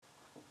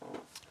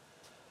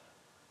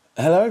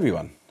Hello,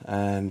 everyone,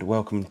 and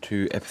welcome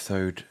to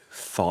episode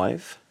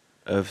 5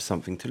 of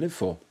Something to Live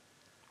For,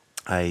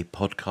 a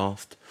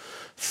podcast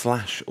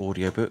 /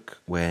 audiobook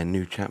where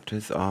new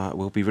chapters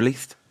will be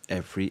released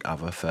every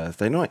other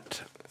Thursday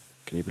night.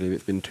 Can you believe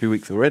it's been 2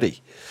 weeks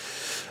already?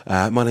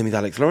 My name is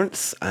Alex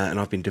Lawrence, and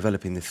I've been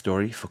developing this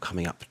story for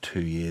coming up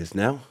 2 years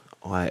now.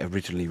 I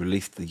originally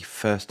released the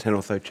first 10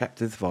 or so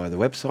chapters via the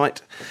website,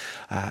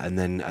 and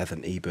then as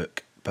an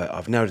ebook, but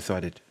I've now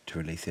decided to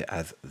release it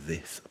as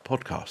this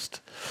podcast.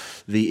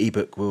 The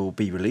ebook will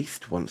be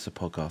released once the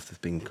podcast has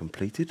been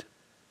completed.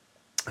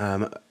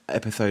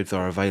 Episodes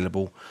are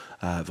available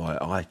via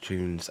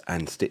iTunes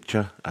and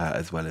Stitcher,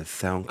 as well as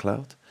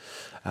SoundCloud.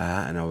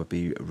 And I would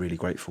be really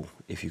grateful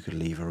if you could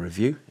leave a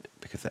review,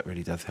 because that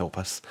really does help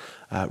us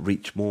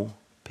reach more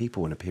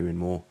people and appear in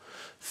more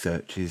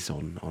searches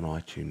on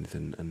iTunes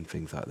and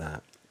things like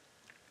that.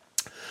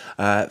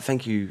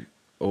 Thank you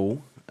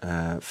all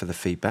for the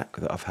feedback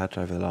that I've had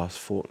over the last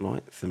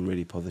fortnight. Some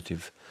really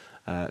positive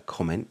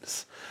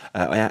comments.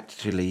 I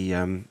actually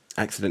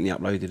accidentally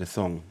uploaded a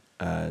song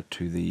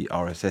to the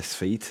RSS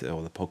feed,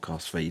 or the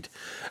podcast feed,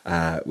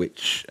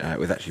 which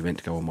was actually meant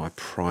to go on my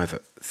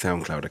private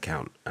SoundCloud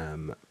account,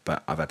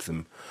 but I've had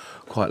some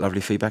quite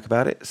lovely feedback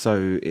about it,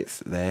 so it's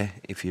there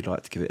if you'd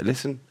like to give it a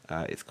listen.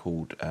 It's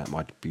called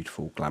My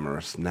Beautiful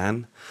Glamorous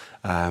Nan.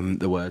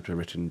 The words were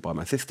written by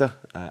my sister,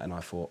 and I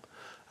thought,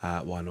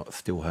 why not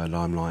steal her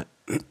limelight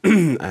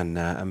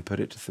and put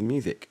it to some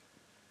music.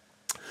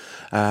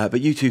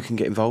 But you too can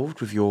get involved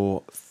with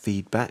your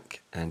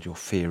feedback and your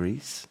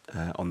theories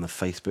on the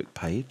Facebook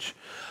page,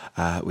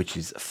 which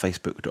is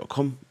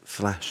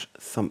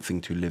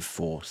facebook.com/something to live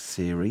for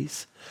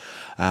series.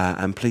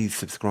 And please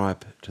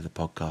subscribe to the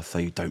podcast so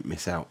you don't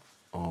miss out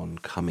on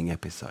coming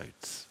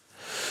episodes.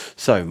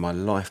 So my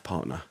life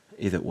partner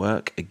is at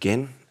work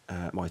again.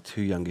 My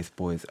 2 youngest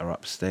boys are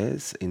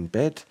upstairs in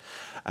bed,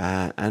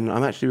 and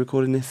I'm actually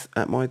recording this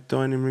at my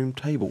dining room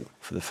table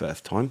for the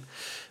first time,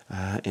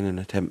 in an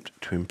attempt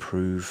to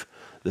improve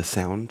the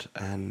sound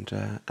and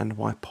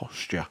my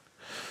posture.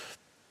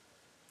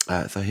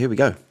 So here we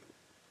go.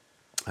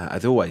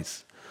 As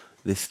always,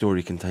 this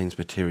story contains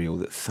material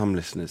that some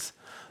listeners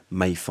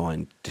may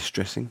find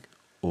distressing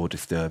or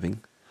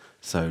disturbing,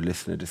 so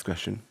listener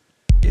discretion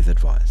is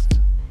advised.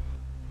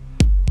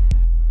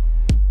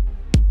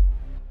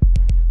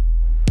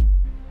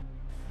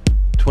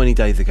 "20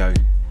 days ago,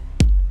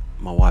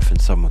 my wife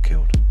and son were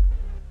killed.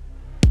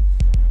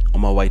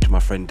 On my way to my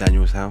friend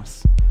Daniel's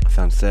house, I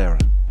found Sarah,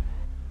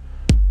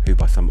 who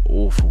by some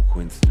awful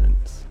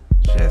coincidence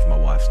shares my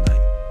wife's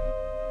name.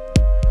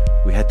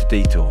 We had to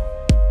detour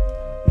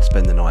and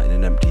spend the night in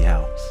an empty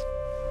house,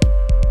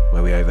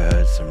 where we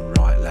overheard some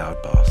right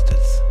loud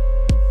bastards.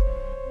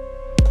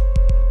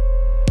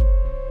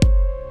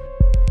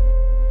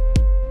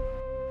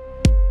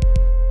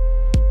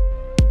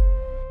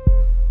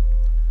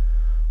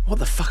 What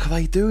the fuck are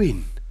they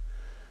doing?"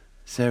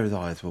 Sarah's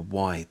eyes were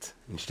wide,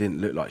 and she didn't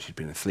look like she'd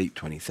been asleep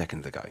 20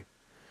 seconds ago.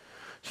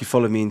 She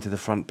followed me into the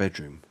front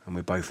bedroom, and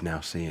we're both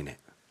now seeing it.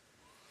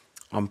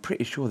 "I'm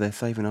pretty sure they're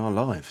saving our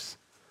lives.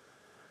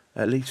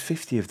 At least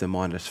 50 of the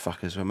mindless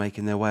fuckers were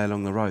making their way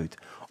along the road,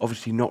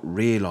 obviously not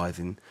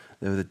realising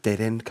there was a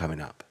dead end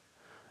coming up.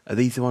 Are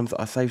these the ones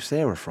that I saved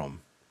Sarah from?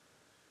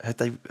 Had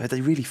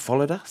they really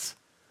followed us?"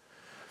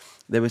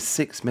 There were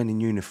 6 men in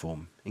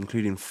uniform,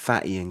 including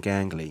Fatty and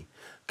Gangly,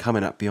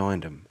 coming up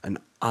behind them and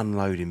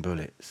unloading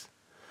bullets.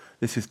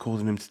 This was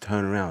causing them to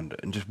turn around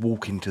and just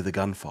walk into the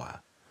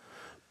gunfire.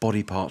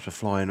 Body parts were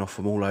flying off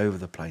from all over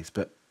the place,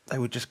 but they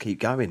would just keep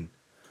going.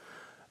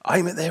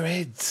 "Aim at their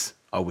heads,"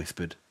 I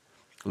whispered,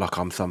 like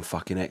I'm some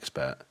fucking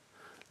expert.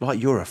 "Like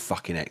you're a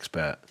fucking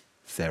expert."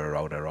 Sarah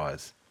rolled her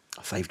eyes.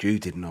 "I saved you,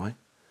 didn't I?"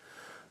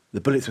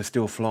 The bullets were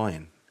still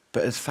flying,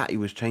 but as Fatty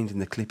was changing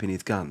the clip in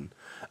his gun,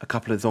 a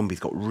couple of zombies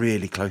got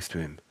really close to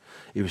him.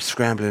 He was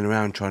scrambling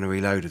around trying to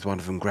reload as one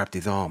of them grabbed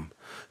his arm.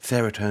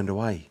 Sarah turned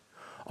away.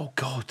 "Oh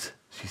God,"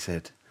 she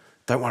said.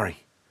 "Don't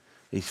worry,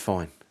 he's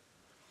fine."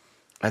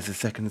 As the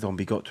second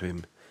zombie got to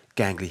him,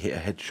 Gangly hit a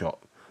headshot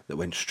that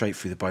went straight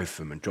through the both of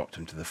them and dropped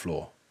him to the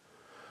floor.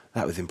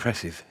 That was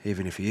impressive,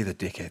 even if he is a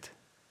dickhead.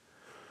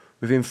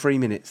 Within 3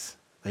 minutes,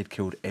 they'd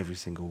killed every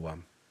single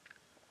one.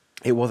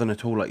 It wasn't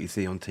at all like you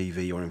see on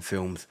TV or in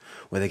films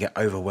where they get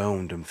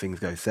overwhelmed and things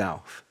go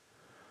south.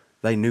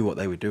 They knew what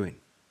they were doing.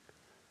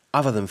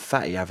 Other than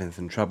Fatty having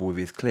some trouble with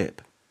his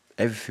clip,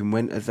 everything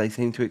went as they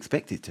seemed to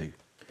expect it to.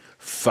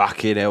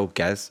 "Fucking hell,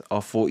 Gaz, I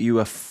thought you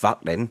were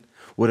fucked then.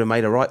 Would have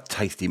made a right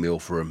tasty meal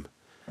for 'em."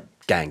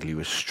 Gangly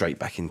was straight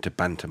back into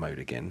banter mode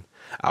again.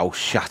 "Oh,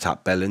 shut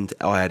up, Belland,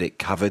 I had it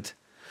covered."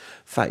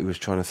 Fatty was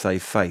trying to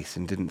save face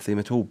and didn't seem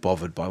at all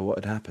bothered by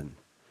what had happened.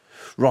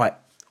 "Right,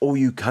 all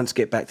you cunts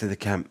get back to the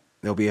camp.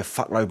 There'll be a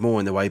fuckload more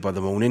in the way by the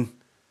morning,"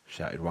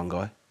 shouted one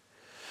guy.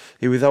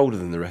 He was older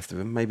than the rest of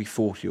them, maybe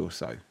 40 or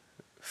so.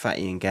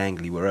 Fatty and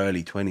Gangly were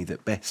early 20s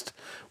at best,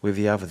 with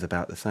the others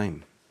about the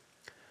same.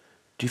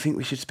 "Do you think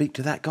we should speak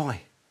to that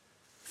guy?"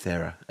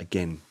 Sarah,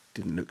 again,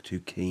 didn't look too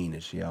keen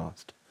as she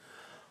asked.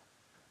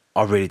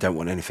 "I really don't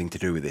want anything to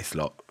do with this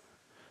lot.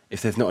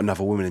 If there's not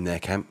another woman in their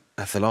camp,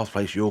 that's the last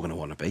place you're going to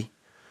want to be.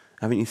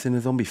 Haven't you seen a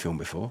zombie film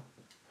before?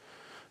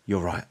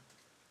 You're right.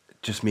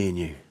 Just me and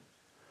you.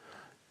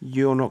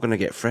 You're not going to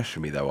get fresh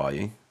from me though, are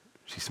you?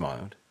 She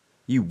smiled.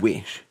 You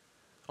wish.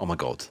 Oh my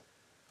God.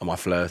 Am I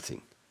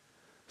flirting?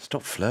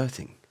 Stop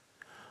flirting.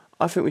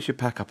 I think we should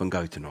pack up and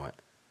go tonight.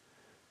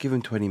 Give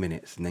them 20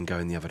 minutes and then go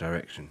in the other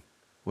direction.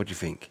 What do you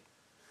think?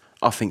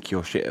 I think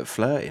you're shit at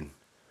flirting.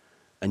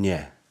 And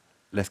yeah,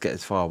 let's get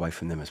as far away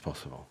from them as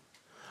possible.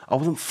 I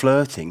wasn't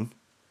flirting.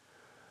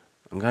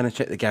 I'm going to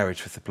check the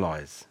garage for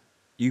supplies.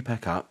 You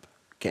pack up,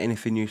 get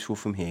anything useful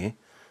from here,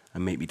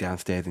 and meet me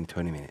downstairs in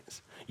 20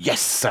 minutes.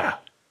 Yes, sir,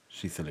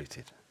 she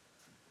saluted.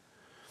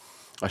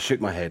 I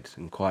shook my head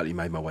and quietly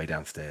made my way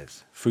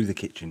downstairs, through the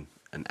kitchen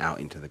and out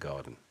into the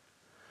garden.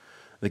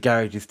 The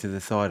garage is to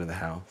the side of the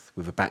house,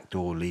 with a back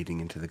door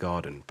leading into the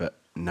garden, but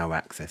no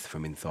access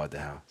from inside the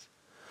house.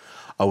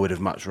 I would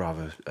have much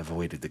rather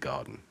avoided the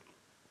garden.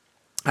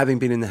 Having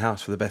been in the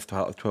house for the best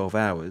part of 12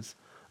 hours,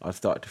 I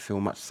started to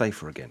feel much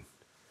safer again.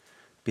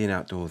 Being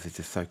outdoors is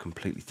just so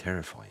completely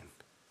terrifying.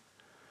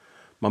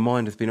 My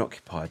mind has been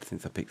occupied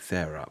since I picked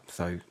Sarah up,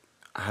 so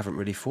I haven't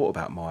really thought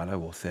about Milo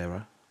or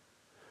Sarah.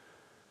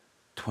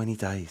 20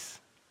 days.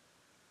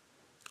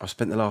 I've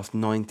spent the last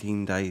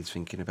 19 days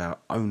thinking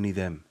about only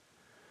them,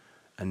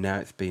 and now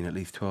it's been at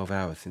least 12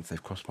 hours since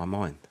they've crossed my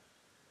mind.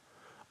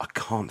 I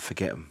can't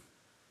forget them.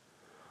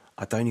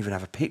 I don't even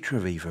have a picture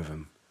of either of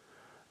them,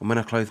 and when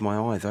I close my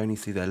eyes, I only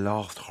see their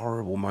last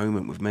horrible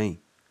moment with me.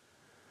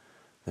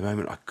 The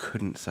moment I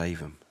couldn't save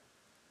them.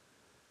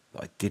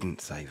 That I didn't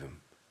save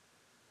them.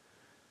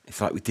 It's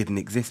like we didn't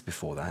exist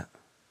before that.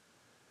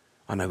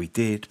 I know we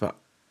did, but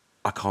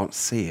I can't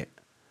see it.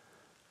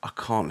 I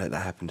can't let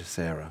that happen to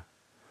Sarah.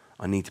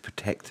 I need to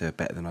protect her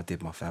better than I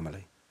did my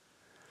family.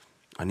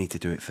 I need to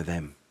do it for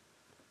them.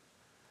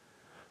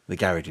 The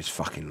garage is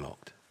fucking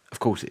locked. Of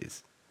course it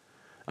is.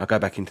 I'll go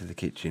back into the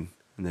kitchen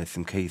and there's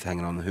some keys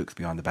hanging on the hooks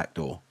behind the back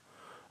door.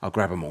 I'll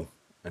grab them all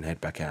and head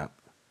back out.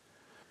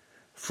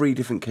 3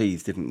 different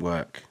keys didn't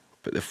work,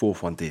 but the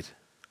 4th one did,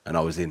 and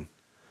I was in.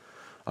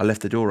 I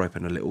left the door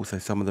open a little so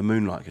some of the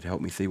moonlight could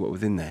help me see what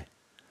was in there.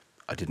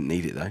 I didn't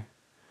need it though.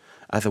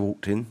 As I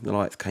walked in, the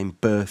lights came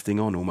bursting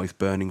on, almost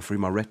burning through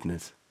my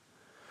retinas.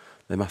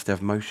 They must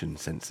have motion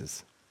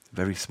sensors.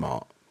 Very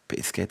smart, but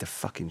it scared the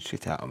fucking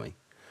shit out of me.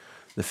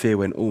 The fear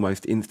went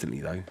almost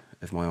instantly though,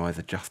 as my eyes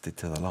adjusted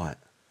to the light.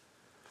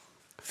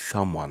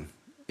 Someone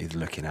is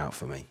looking out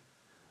for me,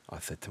 I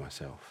said to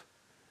myself.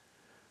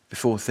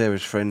 Before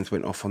Sarah's friends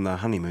went off on their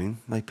honeymoon,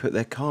 they put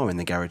their car in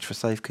the garage for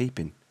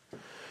safekeeping.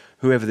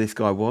 Whoever this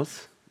guy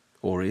was,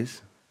 or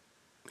is,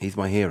 he's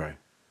my hero.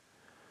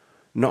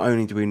 Not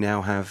only do we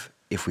now have,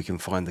 if we can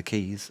find the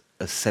keys,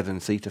 a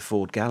 7-seater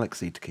Ford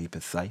Galaxy to keep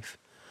us safe,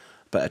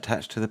 but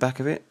attached to the back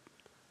of it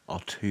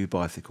are 2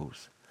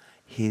 bicycles,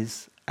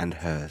 his and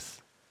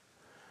hers.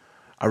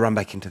 I run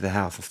back into the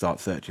house and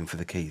start searching for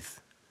the keys.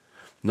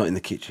 Not in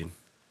the kitchen,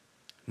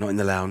 not in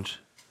the lounge.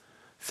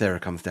 Sarah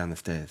comes down the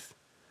stairs.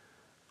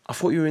 I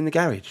thought you were in the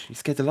garage. You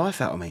scared the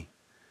life out of me.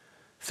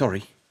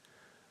 Sorry.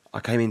 I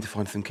came in to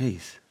find some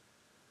keys.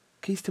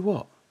 Keys to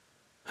what?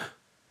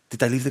 Did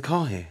they leave the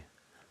car here?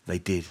 They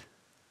did.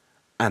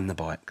 And the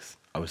bikes.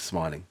 I was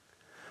smiling.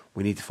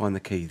 We need to find the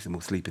keys and we'll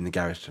sleep in the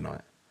garage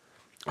tonight.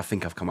 I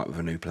think I've come up with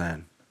a new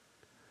plan.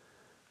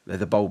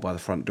 There's a bowl by the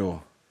front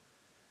door.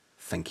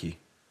 Thank you,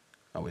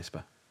 I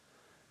whisper.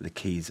 The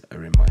keys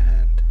are in my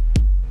hand.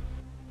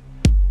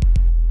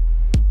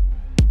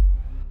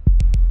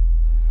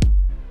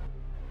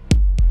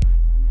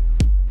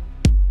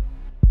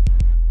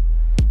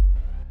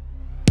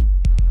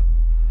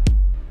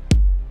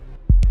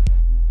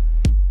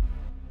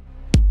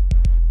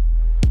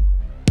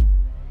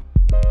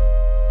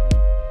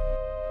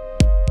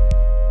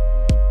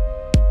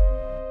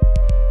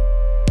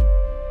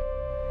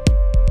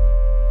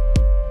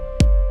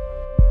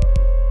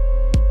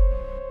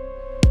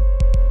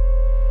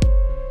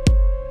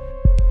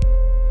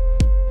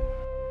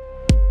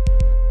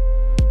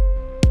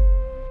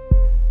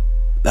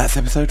 That's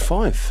episode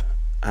 5.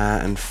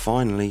 And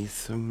finally,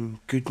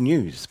 some good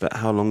news. But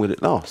how long will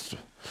it last?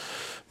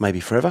 Maybe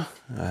forever.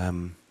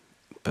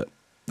 But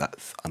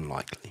that's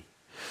unlikely.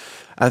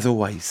 As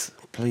always,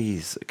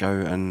 please go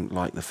and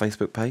like the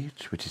Facebook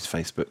page, which is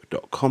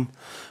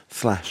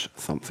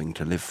facebook.com/something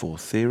to live for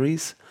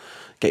series.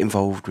 Get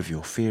involved with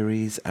your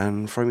theories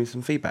and throw me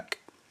some feedback.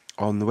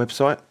 On the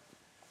website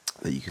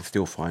that you can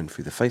still find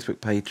through the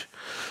Facebook page,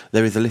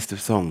 there is a list of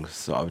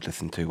songs that I would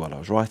listen to while I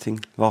was writing.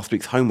 Last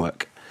week's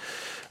homework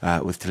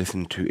was to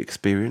listen to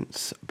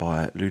Experience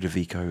by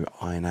Ludovico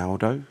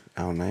Einaudi.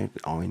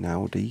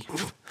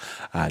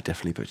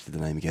 Definitely butchered the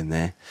name again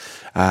there.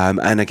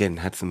 And again,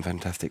 had some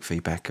fantastic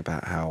feedback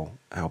about how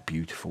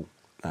beautiful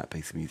that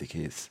piece of music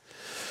is.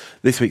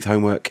 This week's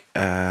homework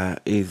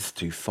is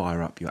to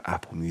fire up your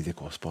Apple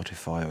Music or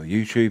Spotify or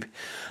YouTube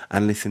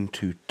and listen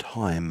to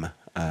Time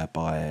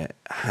by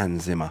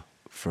Hans Zimmer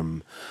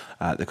from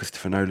the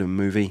Christopher Nolan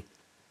movie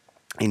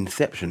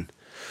Inception.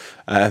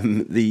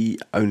 The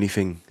only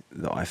thing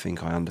that I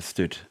think I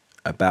understood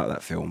about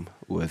that film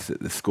was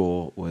that the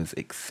score was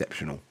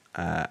exceptional,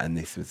 and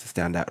this was a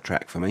standout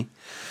track for me.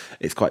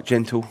 It's quite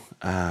gentle,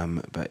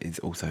 but it's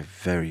also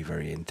very,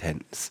 very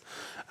intense.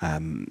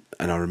 And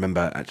I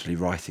remember actually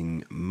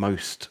writing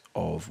most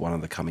of one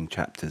of the coming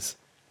chapters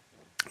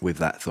with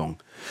that song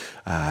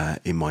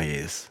in my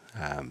ears.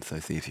 So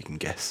see if you can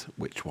guess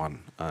which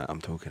one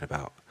I'm talking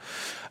about.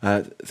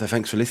 So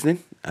thanks for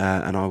listening,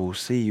 and I will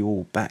see you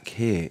all back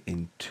here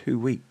in 2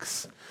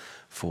 weeks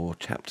for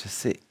chapter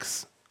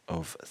 6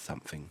 of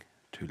Something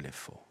to Live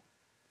For.